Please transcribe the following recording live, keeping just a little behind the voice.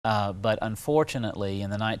But unfortunately, in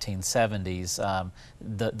the 1970s,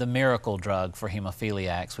 the miracle drug for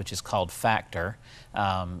hemophiliacs, which is called factor,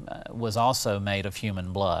 was also made of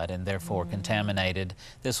human blood and therefore contaminated.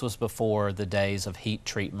 This was before the days of heat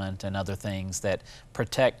treatment and other things that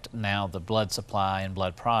protect now the blood supply and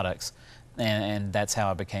blood products. And that's how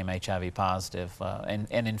I became HIV positive. And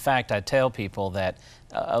in fact, I tell people that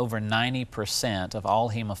over 90% of all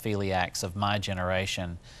hemophiliacs of my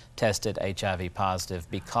generation tested HIV positive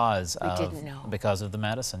because of the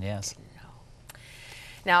medicine. Yes. Didn't know.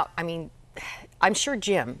 Now, I mean, I'm sure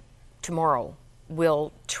Jim tomorrow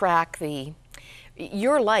will track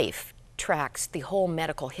your life tracks the whole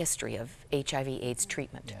medical history of HIV/AIDS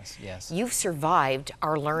treatment. Yes, yes. You've survived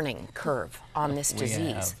our learning curve on this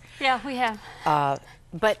disease. Yeah, we have.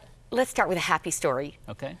 But let's start with a happy story.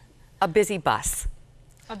 Okay. A busy bus.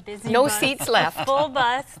 A busy No bus. seats left. Full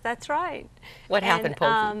bus, that's right. What happened,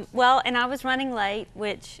 Pokey? Well, and I was running late,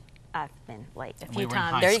 which I've been late a few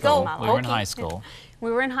times. There you go. We were in high school. We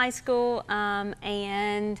were in high school,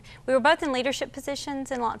 and we were both in leadership positions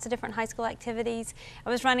in lots of different high school activities. I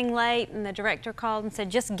was running late, and the director called and said,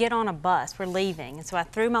 just get on a bus, we're leaving. And so I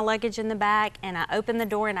threw my luggage in the back, and I opened the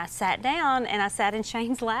door, and I sat down, and I sat in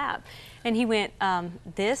Shane's lap. And he went,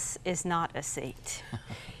 this is not a seat.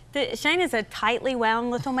 Shane is a tightly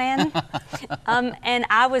wound little man, and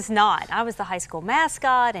I was not. I was the high school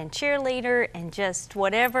mascot and cheerleader, and just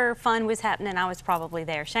whatever fun was happening, I was probably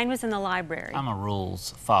there. Shane was in the library. I'm a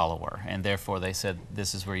rules follower, and therefore they said,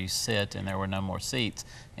 this is where you sit, and there were no more seats.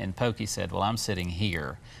 And Pokey said, well, I'm sitting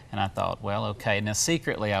here. And I thought, well, okay. Now,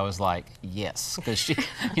 secretly, I was like, yes, because she,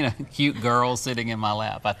 you know, cute girl sitting in my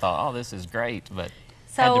lap. I thought, oh, this is great, but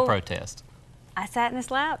had to protest. I sat in his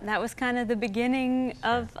lap. That was kind of the beginning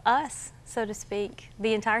of us, so to speak,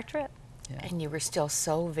 the entire trip. Yeah. And you were still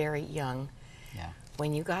so very young. Yeah.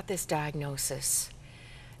 When you got this diagnosis,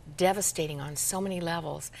 devastating on so many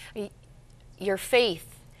levels. Your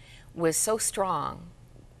faith was so strong,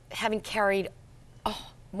 having carried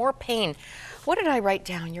more pain. What did I write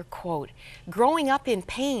down? Your quote, growing up in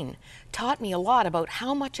pain taught me a lot about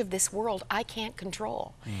how much of this world I can't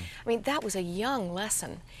control. I mean, that was a young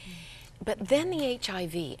lesson. But then the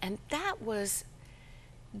HIV, and that was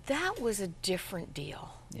a different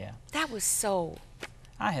deal. Yeah. That was so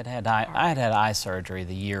I had had eye surgery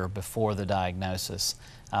the year before the diagnosis,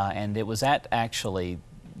 and it was actually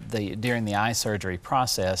during the eye surgery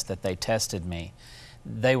process that they tested me.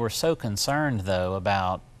 They were so concerned, though,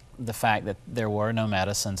 about the fact that there were no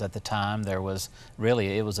medicines at the time. It was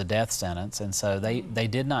a death sentence, and so they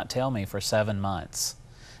did not tell me for 7 months.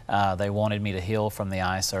 They wanted me to heal from the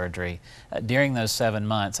eye surgery. During those 7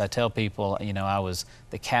 months, I tell people, you know, I was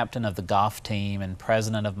the captain of the golf team and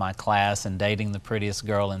president of my class and dating the prettiest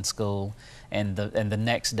girl in school. And the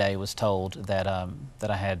next day was told that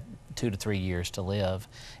I had 2 to 3 years to live.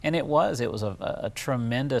 And it was a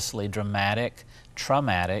tremendously dramatic,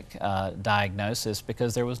 traumatic diagnosis,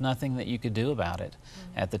 because there was nothing that you could do about it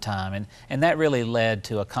at the time. And that really led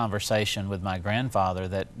to a conversation with my grandfather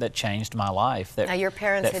that changed my life. Now, your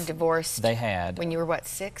parents had divorced. They had. When you were, what,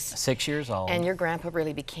 6? 6 years old. And your grandpa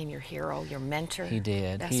really became your hero, your mentor. He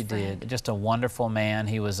did. He friend. did. Just a wonderful man.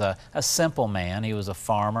 He was a simple man. He was a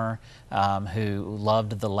farmer who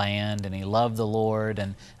loved the land, and he loved the Lord,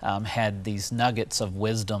 and had these nuggets of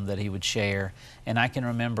wisdom that he would share. And I can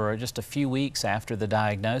remember just a few weeks after the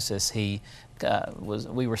diagnosis, we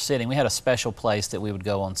were sitting. We had a special place that we would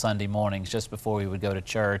go on Sunday mornings just before we would go to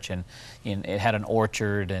church, and it had an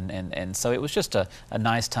orchard, and so it was just a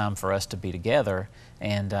nice time for us to be together.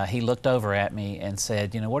 And he looked over at me and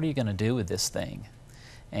said, you know, what are you going to do with this thing?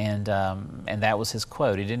 And that was his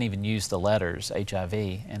quote. He didn't even use the letters HIV.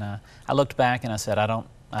 And I looked back and I said, I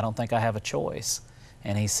don't think I have a choice.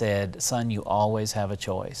 And he said, son, you always have a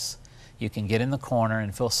choice. You can get in the corner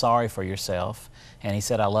and feel sorry for yourself. And he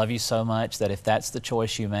said, I love you so much that if that's the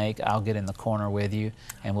choice you make, I'll get in the corner with you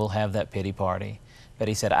and we'll have that pity party. But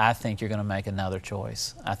he said, I think you're going to make another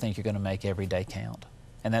choice. I think you're going to make every day count.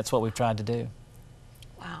 And that's what we've tried to do.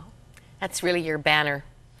 Wow. That's really your banner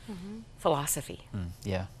philosophy.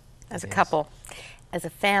 Yeah. As a couple, as a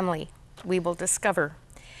family, we will discover.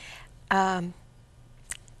 Telling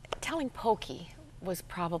Pokey was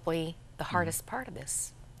probably the hardest part of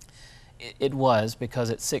this. It was,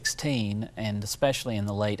 because at 16, and especially in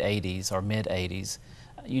the late 80s or mid 80s,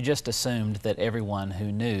 you just assumed that everyone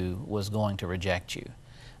who knew was going to reject you.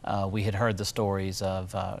 We had heard the stories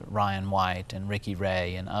of Ryan White and Ricky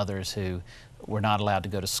Ray and others who were not allowed to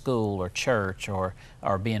go to school or church or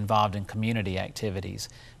be involved in community activities.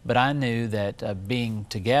 But I knew that being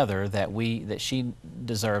together, that she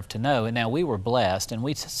deserved to know. And now we were blessed, and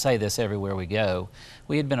we say this everywhere we go.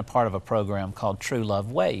 We had been a part of a program called True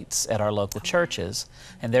Love Waits at our local churches,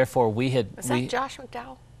 and therefore we had. Was that Josh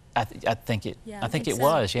McDowell? I think it. Yeah, I think it so.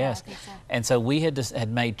 was. Yeah, Yes. I think so. And so we had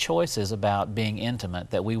made choices about being intimate.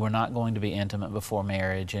 That we were not going to be intimate before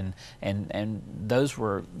marriage, and those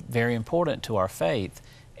were very important to our faith.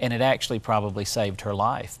 And it actually probably saved her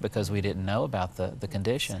life because we didn't know about the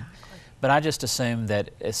condition. Exactly. But I just assumed that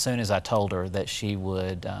as soon as I told her that she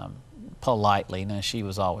would politely, now she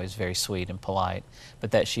was always very sweet and polite, but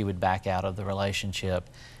that she would back out of the relationship.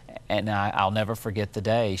 And I'll never forget the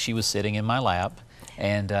day she was sitting in my lap,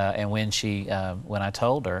 and when I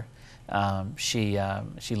told her, she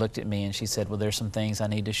looked at me and she said, "Well, there's some things I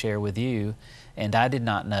need to share with you." And I did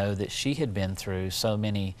not know that she had been through so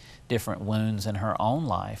many different wounds in her own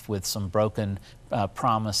life with some broken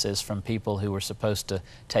promises from people who were supposed to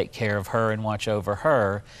take care of her and watch over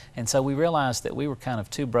her. And so we realized that we were kind of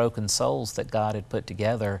two broken souls that God had put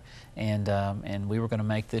together, and we were going to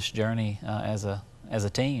make this journey as a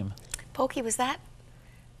team. Pokey, was that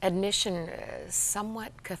admission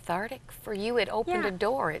somewhat cathartic for you? It opened a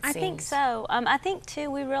door, it seems. I think so. I think, too,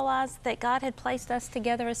 we realized that God had placed us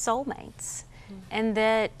together as soulmates. And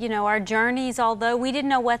that, you know, our journeys, although we didn't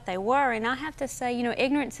know what they were, and I have to say, you know,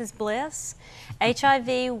 ignorance is bliss. HIV,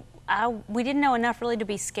 we didn't know enough really to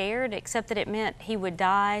be scared, except that it meant he would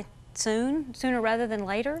die sooner rather than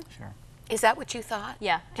later. Sure. Is that what you thought?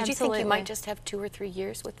 Yeah, Did you think you might just have 2 or 3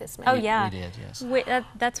 years with this man? Oh, yeah. We did, yes.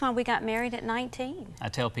 That's why we got married at 19. I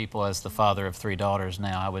tell people, as the father of 3 daughters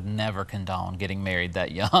now, I would never condone getting married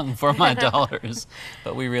that young for my daughters,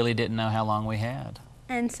 but we really didn't know how long we had.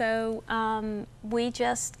 And so we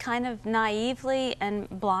just kind of naively and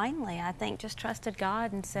blindly, I think, just trusted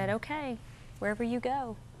God and said, okay, wherever you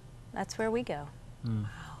go, that's where we go. Wow.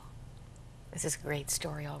 This is a great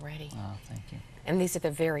story already. Oh, thank you. And these are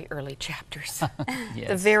the very early chapters. Yes.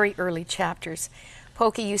 The very early chapters.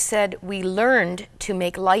 Pokey, you said we learned to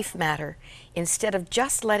make life matter instead of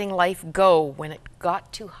just letting life go when it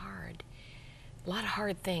got too hard. A lot of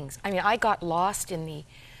hard things. I mean, I got lost in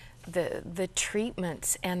the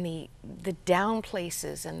treatments and the down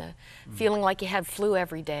places and the feeling like you had flu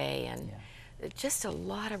every day, and just a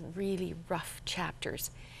lot of really rough chapters.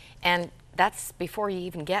 And that's before you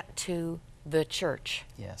even get to the church.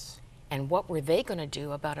 Yes. And what were they going to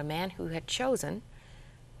do about a man who had chosen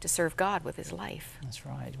to serve God with his life? That's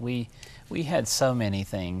right. We had so many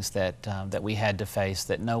things that we had to face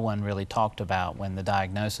that no one really talked about when the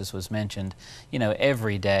diagnosis was mentioned. You know,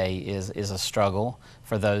 every day is a struggle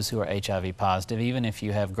for those who are HIV positive, even if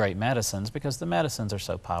you have great medicines, because the medicines are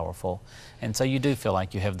so powerful. And so you do feel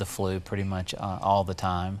like you have the flu pretty much all the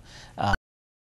time.